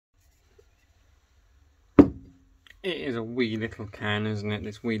It is a wee little can, isn't it?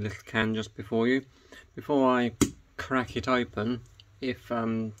 This wee little can just before you. Before I crack it open,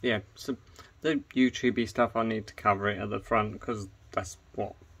 yeah, so the YouTubey stuff, I need to cover it at the front because that's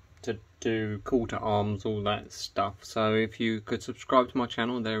what to do, call to arms, all that stuff. So if you could subscribe to my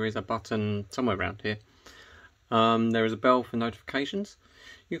channel, there is a button somewhere around here. There is a bell for notifications.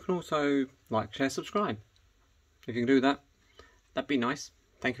 You can also like, share, subscribe. If you can do that, that'd be nice.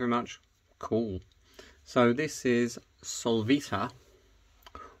 Thank you very much. Cool. So this is Solevita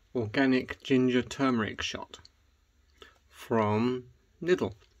Organic Ginger Turmeric Shot from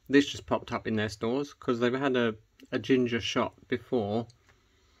Lidl. This just popped up in their stores because they've had a ginger shot before,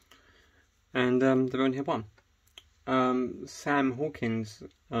 and they've only had one. Sam Hawkins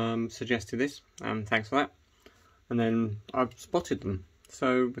suggested this, thanks for that. And then I've spotted them,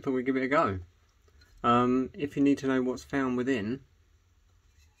 so we thought we'd give it a go. If you need to know what's found within,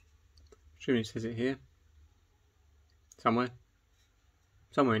 sure it says it here. Somewhere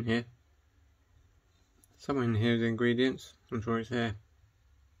in here. Somewhere in here, the ingredients. I'm sure it's here.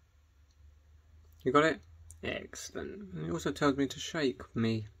 You got it? Excellent. And it also tells me to shake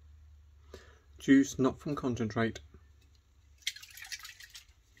me. Juice not from concentrate.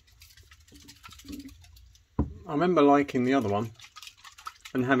 I remember liking the other one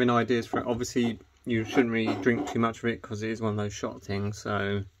and having ideas for it. Obviously, you shouldn't really drink too much of it because it is one of those shot things,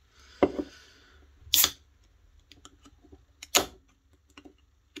 so...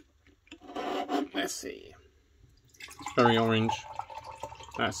 Let's see. It's very orange.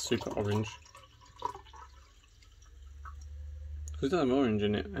 That's super orange. Because it does have orange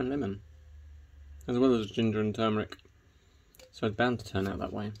in it and lemon, as well as ginger and turmeric. So it's bound to turn out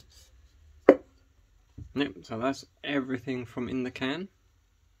that way. Yep, so that's everything from in the can.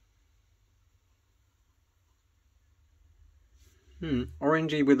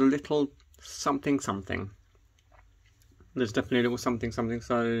 Orangey with a little something something. There's definitely a little something something,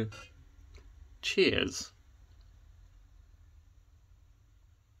 so cheers.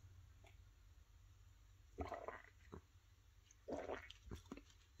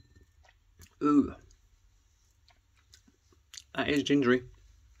 Ooh. That is gingery.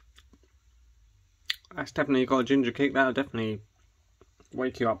 That's definitely got a ginger kick. That'll definitely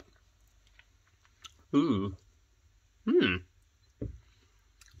wake you up. Ooh.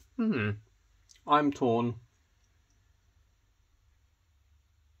 I'm torn.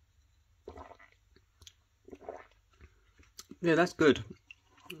 Yeah, that's good.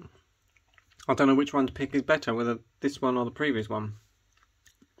 I don't know which one to pick is better, whether this one or the previous one.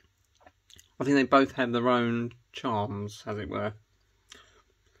 I think they both have their own charms, as it were.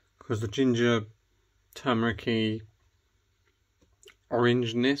 Because the ginger, turmeric-y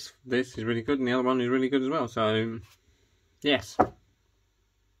orangeness, this is really good, and the other one is really good as well. So, yes.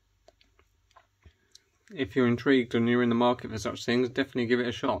 If you're intrigued and you're in the market for such things, definitely give it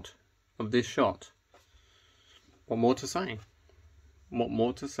a shot of this shot. What more to say? What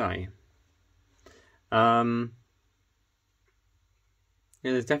more to say? Yeah,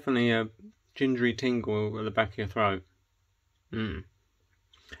 there's definitely a gingery tingle at the back of your throat.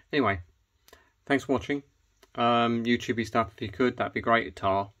 Anyway, thanks for watching. YouTubey stuff, if you could, that'd be great,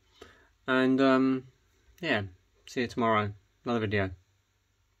 Tar. And yeah, see you tomorrow. Another video.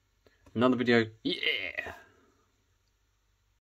 Yeah!